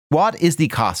What is the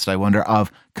cost, I wonder,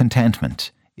 of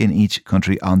contentment in each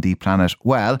country on the planet?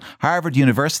 Well, Harvard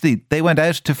University, they went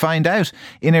out to find out.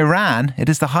 In Iran, it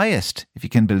is the highest, if you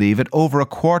can believe it,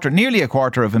 nearly a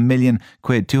quarter of £1,000,000,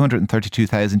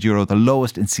 €232,000. The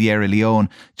lowest in Sierra Leone,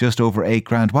 just over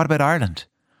 £8,000. What about Ireland?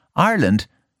 Ireland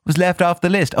was left off the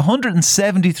list.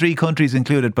 173 countries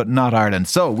included, but not Ireland.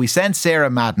 So we sent Sarah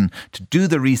Madden to do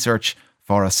the research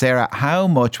for us. Sarah, how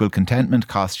much will contentment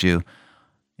cost you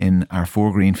in our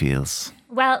four green fields?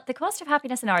 Well, the cost of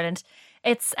happiness in Ireland,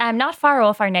 it's not far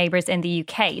off our neighbours in the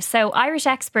UK. So Irish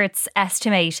experts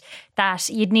estimate that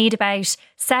you'd need about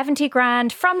 70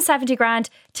 grand, from 70 grand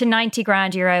to 90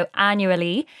 grand euro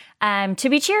annually to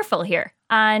be cheerful here.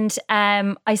 And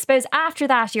I suppose after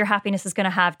that, your happiness is going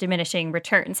to have diminishing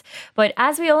returns. But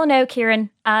as we all know, Kieran,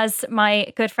 as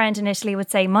my good friend in Italy would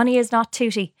say, money is not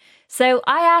tooty. So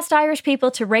I asked Irish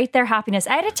people to rate their happiness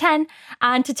out of 10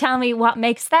 and to tell me what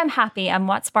makes them happy and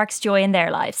what sparks joy in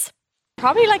their lives.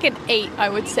 Probably like an 8, I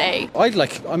would say.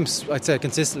 I'd say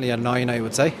consistently a 9, I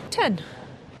would say. 10.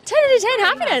 10 out of 10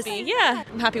 happiness. Yeah.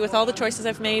 I'm happy with all the choices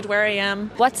I've made, where I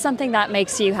am. What's something that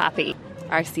makes you happy?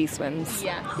 Our sea swims.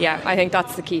 Yeah. Yeah, I think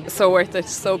that's the key. So worth it,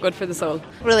 so good for the soul.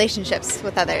 Relationships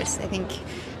with others. I think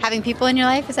having people in your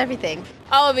life is everything.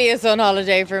 Always on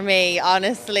holiday for me,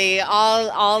 honestly,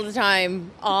 all the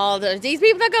time. These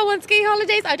people that go on ski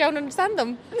holidays, I don't understand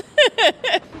them.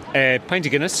 Pint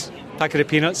of Guinness, packet of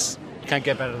peanuts. Can't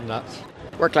get better than that.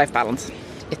 Work-life balance.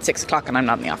 It's 6 o'clock and I'm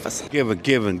not in the office.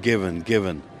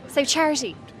 Given. So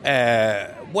charity.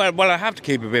 Well, I have to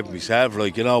keep a bit myself,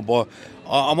 but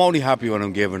I'm only happy when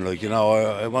I'm giving,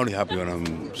 I'm only happy when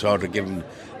I'm sort of giving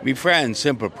me friends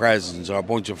simple presents or a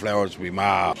bunch of flowers to me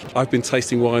ma. I've been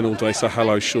tasting wine all day, so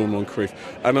hello, Sean Moncrief.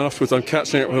 And afterwards I'm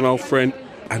catching up with an old friend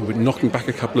and we're knocking back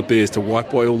a couple of beers to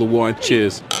wipe away all the wine.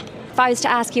 Cheers. If I was to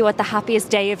ask you what the happiest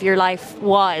day of your life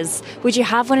was, would you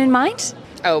have one in mind?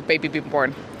 Oh, baby being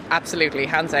born. Absolutely,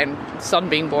 hands down. Son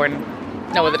being born,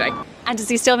 no other day. And does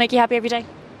he still make you happy every day?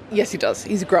 Yes, he does.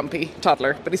 He's a grumpy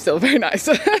toddler, but he's still very nice.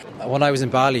 When I was in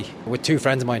Bali with 2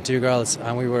 friends of mine, 2 girls,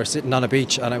 and we were sitting on a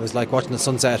beach and I was like watching the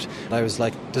sunset. And I was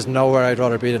like, there's nowhere I'd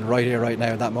rather be than right here, right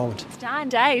now in that moment.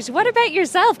 Stand out. What about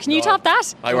yourself? Can you top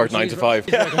that? I work 9 to 5.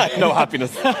 No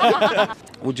happiness.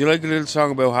 Would you like a little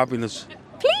song about happiness?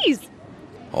 Please.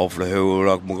 Hopefully he will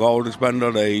rock my gold to spend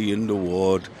a day in the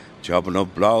wood, chopping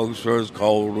up logs for his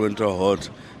cold winter hut.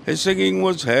 His singing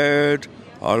was heard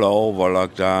all over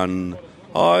Lockdown.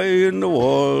 I in the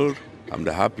world, I'm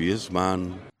the happiest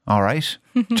man. All right.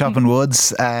 chopping wood,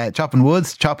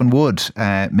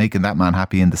 making that man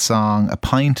happy in the song. A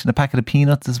pint and a packet of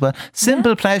peanuts as well.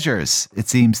 Simple pleasures, it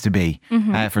seems to be,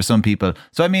 for some people.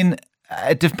 So, I mean,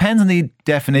 it depends on the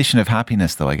definition of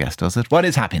happiness, though, I guess, does it? What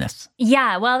is happiness?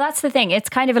 Yeah, well, that's the thing. It's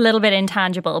kind of a little bit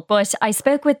intangible. But I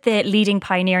spoke with the leading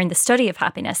pioneer in the study of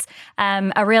happiness,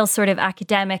 a real sort of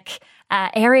academic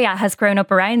area has grown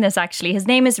up around this, actually. His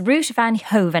name is Ruud van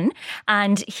Hoven,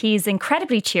 and he's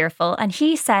incredibly cheerful. And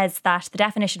he says that the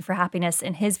definition for happiness,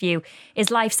 in his view,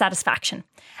 is life satisfaction.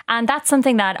 And that's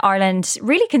something that Ireland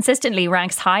really consistently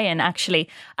ranks high in, actually.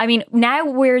 I mean, now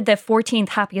we're the 14th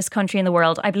happiest country in the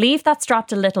world. I believe that's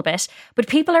dropped a little bit, but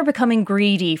people are becoming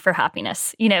greedy for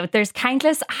happiness. You know, there's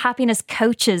countless happiness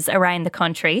coaches around the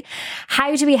country.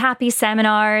 How to be happy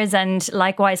seminars and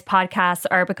likewise podcasts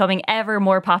are becoming ever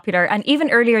more popular. And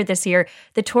even earlier this year,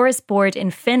 the tourist board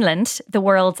in Finland, the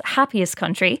world's happiest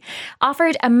country,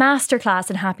 offered a masterclass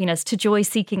in happiness to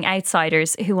joy-seeking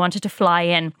outsiders who wanted to fly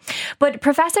in. But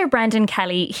Professor Brendan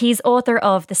Kelly, he's author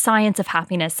of The Science of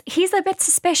Happiness. He's a bit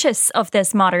suspicious of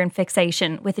this modern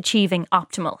fixation with achieving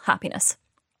optimal happiness.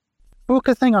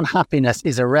 Focusing on happiness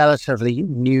is a relatively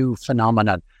new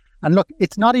phenomenon. And look,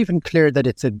 it's not even clear that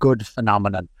it's a good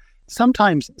phenomenon.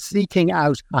 Sometimes seeking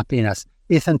out happiness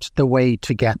isn't the way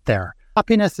to get there.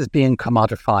 Happiness is being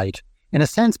commodified. In a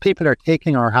sense, people are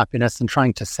taking our happiness and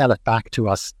trying to sell it back to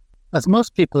us. As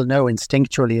most people know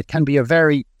instinctually, it can be a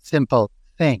very simple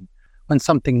thing. When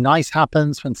something nice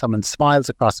happens, when someone smiles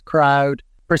across a crowd,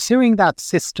 pursuing that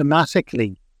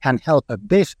systematically can help a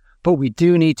bit, but we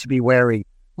do need to be wary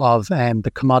of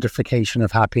the commodification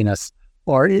of happiness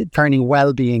or turning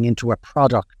well-being into a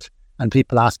product and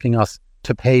people asking us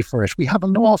to pay for it. We have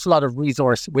an awful lot of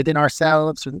resource within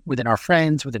ourselves, within our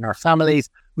friends, within our families.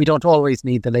 We don't always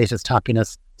need the latest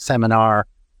happiness seminar,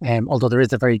 although there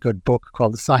is a very good book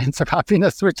called The Science of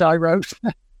Happiness, which I wrote.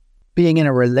 Being in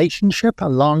a relationship, a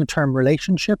long-term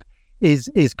relationship, is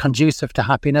conducive to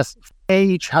happiness.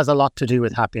 Age has a lot to do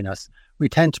with happiness. We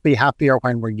tend to be happier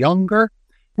when we're younger.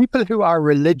 People who are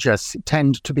religious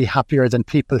tend to be happier than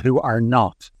people who are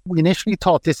not. We initially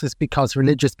thought this is because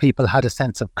religious people had a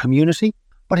sense of community,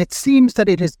 But it seems that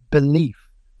it is belief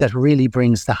that really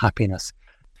brings the happiness.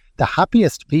 The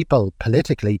happiest people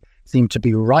politically seem to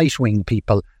be right-wing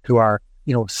people who are,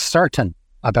 certain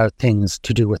about things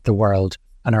to do with the world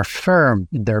and are firm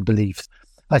in their beliefs.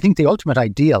 I think the ultimate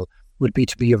ideal would be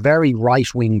to be a very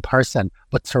right-wing person,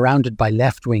 but surrounded by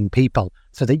left-wing people,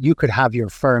 so that you could have your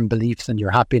firm beliefs and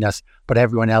your happiness, but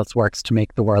everyone else works to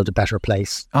make the world a better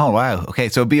place. Oh, wow. Okay,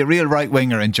 so be a real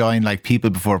right-winger and join like People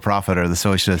Before Profit or the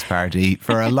Socialist Party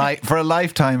for a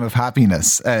lifetime of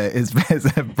happiness is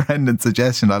Brendan's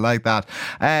suggestion. I like that.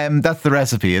 That's the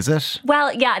recipe, is it?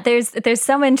 Well, yeah, there's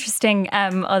some interesting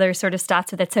other sort of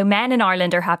stats with it. So men in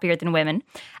Ireland are happier than women.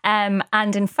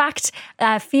 And in fact,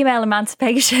 female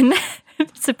emancipation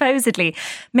supposedly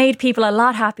made people a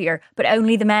lot happier, but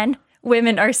only the men.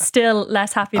 Women are still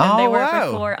less happy than they were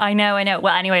before. I know.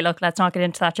 Well, anyway, look, let's not get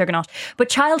into that juggernaut. But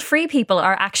child-free people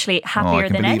are actually happier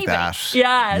than anybody. That.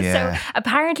 Yeah. So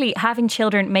apparently having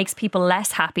children makes people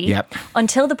less happy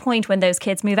until the point when those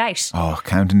kids move out. Oh,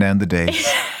 counting down the days.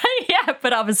 Yeah,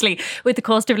 but obviously with the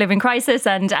cost of living crisis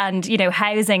and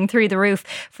housing through the roof,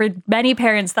 for many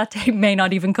parents that day may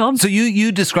not even come. So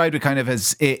you described it kind of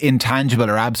as intangible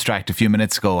or abstract a few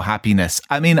minutes ago, happiness.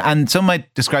 I mean, and some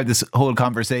might describe this whole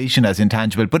conversation as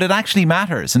intangible, but it actually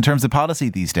matters in terms of policy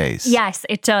these days. Yes,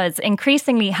 it does.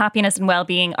 Increasingly, happiness and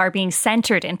well-being are being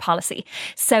centred in policy.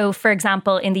 So, for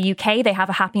example, in the UK, they have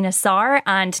a happiness czar,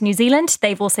 and New Zealand,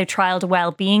 they've also trialled a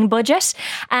well-being budget.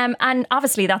 And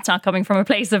obviously that's not coming from a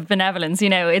place of benevolence,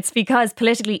 it's because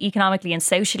politically, economically and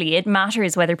socially, it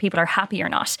matters whether people are happy or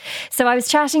not. So I was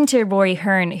chatting to Rory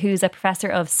Hearn, who's a professor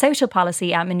of social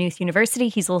policy at Maynooth University.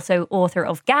 He's also author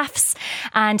of GAFS,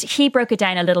 and he broke it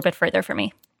down a little bit further for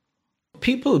me.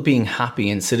 People being happy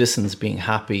and citizens being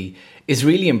happy is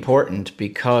really important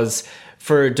because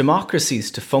for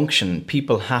democracies to function,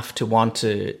 people have to want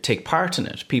to take part in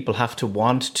it. People have to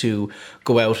want to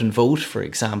go out and vote, for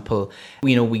example.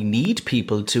 We need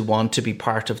people to want to be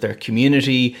part of their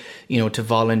community, to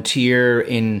volunteer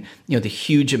in, the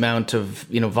huge amount of,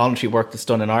 voluntary work that's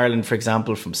done in Ireland, for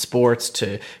example, from sports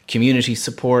to community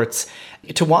supports.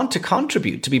 To want to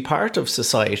contribute, to be part of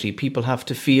society, people have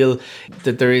to feel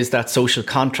that there is that social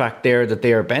contract there that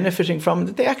they are benefiting from,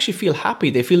 that they actually feel happy.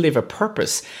 They feel they have a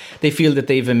purpose. They feel that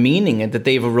they have a meaning and that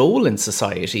they have a role in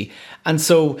society. And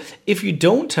so if you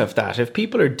don't have that, if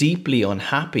people are deeply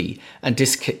unhappy and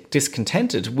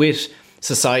discontented with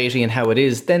society and how it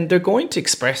is, then they're going to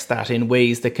express that in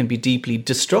ways that can be deeply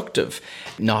destructive.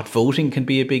 Not voting can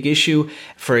be a big issue.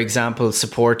 For example,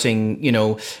 supporting,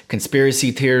 conspiracy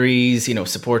theories,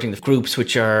 supporting the groups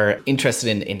which are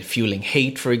interested in fueling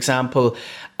hate, for example.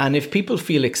 And if people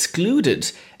feel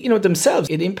excluded, themselves,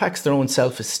 it impacts their own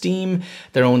self-esteem,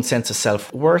 their own sense of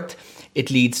self-worth. It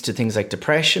leads to things like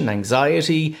depression,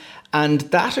 anxiety. And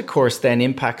that, of course, then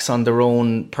impacts on their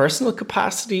own personal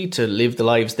capacity to live the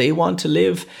lives they want to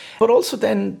live. But also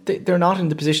then they're not in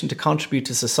the position to contribute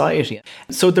to society.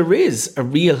 So there is a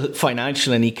real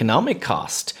financial and economic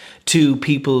cost to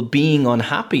people being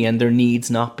unhappy and their needs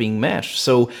not being met.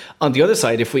 So on the other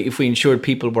side, if we ensured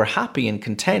people were happy and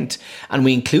content and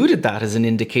we included that as an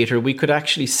indicator, we could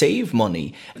actually save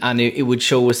money. And it would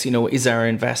show us, is our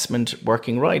investment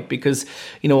working right? Because,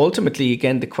 ultimately,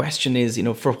 again, the question is,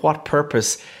 for what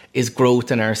purpose is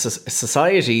growth in our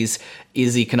societies,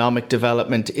 is economic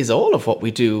development, is all of what we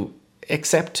do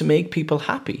except to make people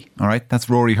happy. All right, that's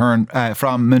Rory Hearn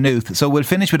from Maynooth. So we'll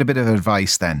finish with a bit of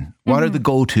advice then. What are the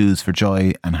go-tos for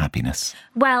joy and happiness?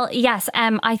 Well, yes,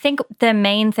 I think the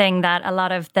main thing that a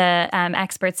lot of the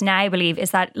experts now believe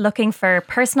is that looking for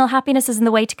personal happiness isn't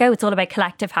the way to go. It's all about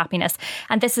collective happiness.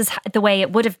 And this is the way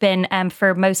it would have been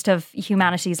for most of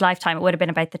humanity's lifetime. It would have been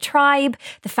about the tribe,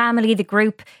 the family, the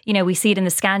group. We see it in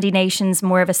the Scandi nations,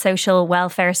 more of a social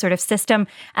welfare sort of system.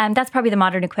 That's probably the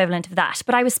modern equivalent of that.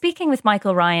 But I was speaking with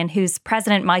Michael Ryan, who's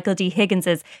President Michael D.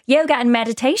 Higgins's yoga and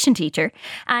meditation teacher.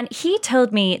 And he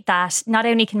told me that not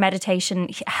only can meditation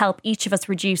help each of us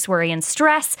reduce worry and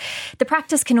stress, the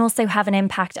practice can also have an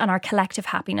impact on our collective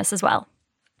happiness as well.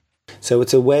 So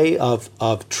it's a way of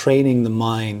training the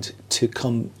mind to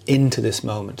come into this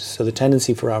moment. So the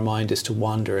tendency for our mind is to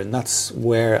wander, and that's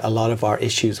where a lot of our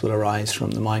issues will arise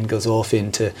from. The mind goes off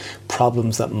into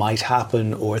problems that might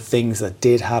happen or things that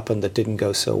did happen that didn't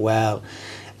go so well.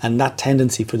 And that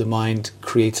tendency for the mind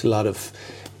creates a lot of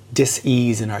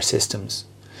dis-ease in our systems.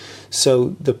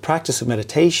 So the practice of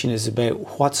meditation is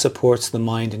about what supports the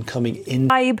mind in coming in.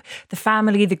 The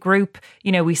family, the group,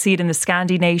 we see it in the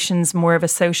Scandi nations, more of a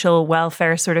social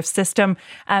welfare sort of system.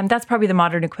 That's probably the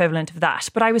modern equivalent of that.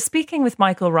 But I was speaking with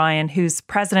Michael Ryan, who's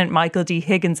President Michael D.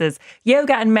 Higgins's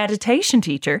yoga and meditation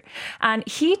teacher. And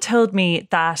he told me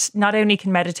that not only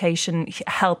can meditation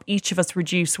help each of us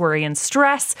reduce worry and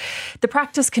stress, the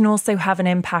practice can also have an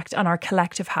impact on our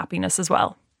collective happiness as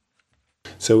well.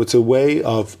 So it's a way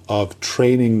of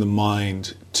training the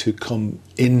mind to come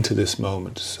into this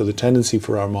moment. So the tendency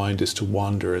for our mind is to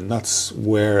wander, and that's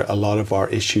where a lot of our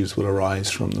issues will arise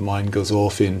from. The mind goes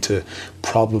off into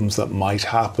problems that might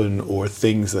happen or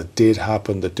things that did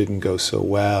happen that didn't go so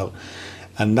well.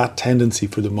 And that tendency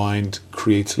for the mind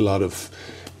creates a lot of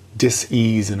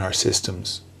dis-ease in our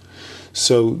systems.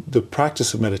 So the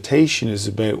practice of meditation is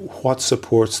about what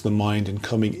supports the mind in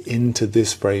coming into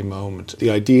this very moment. The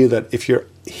idea that if you're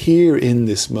here in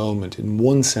this moment, in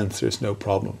one sense, there's no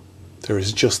problem. There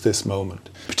is just this moment.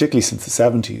 Particularly since the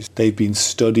 70s, they've been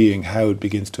studying how it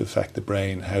begins to affect the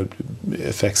brain, how it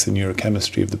affects the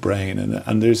neurochemistry of the brain.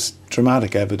 And there's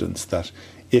dramatic evidence that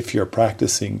if you're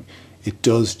practicing, it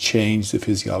does change the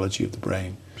physiology of the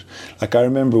brain. Like I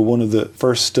remember one of the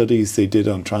first studies they did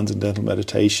on transcendental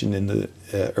meditation in the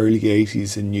early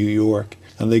 80s in New York,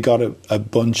 and they got a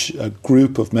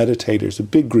group of meditators, a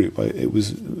big group, it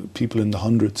was people in the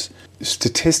hundreds.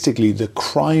 Statistically, the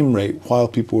crime rate while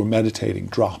people were meditating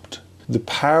dropped. The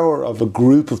power of a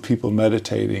group of people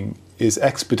meditating is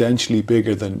exponentially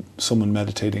bigger than someone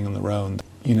meditating on their own.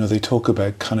 They talk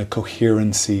about kind of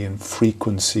coherency and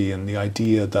frequency and the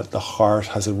idea that the heart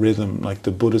has a rhythm. Like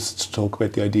the Buddhists talk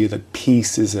about the idea that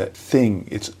peace is a thing.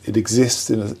 It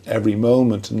exists in every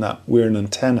moment, and that we're an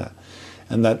antenna.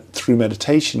 And that through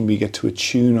meditation we get to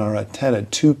attune our antenna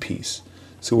to peace.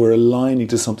 So we're aligning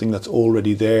to something that's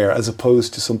already there, as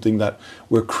opposed to something that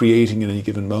we're creating in any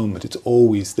given moment. It's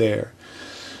always there.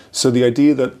 So the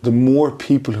idea that the more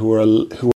people who are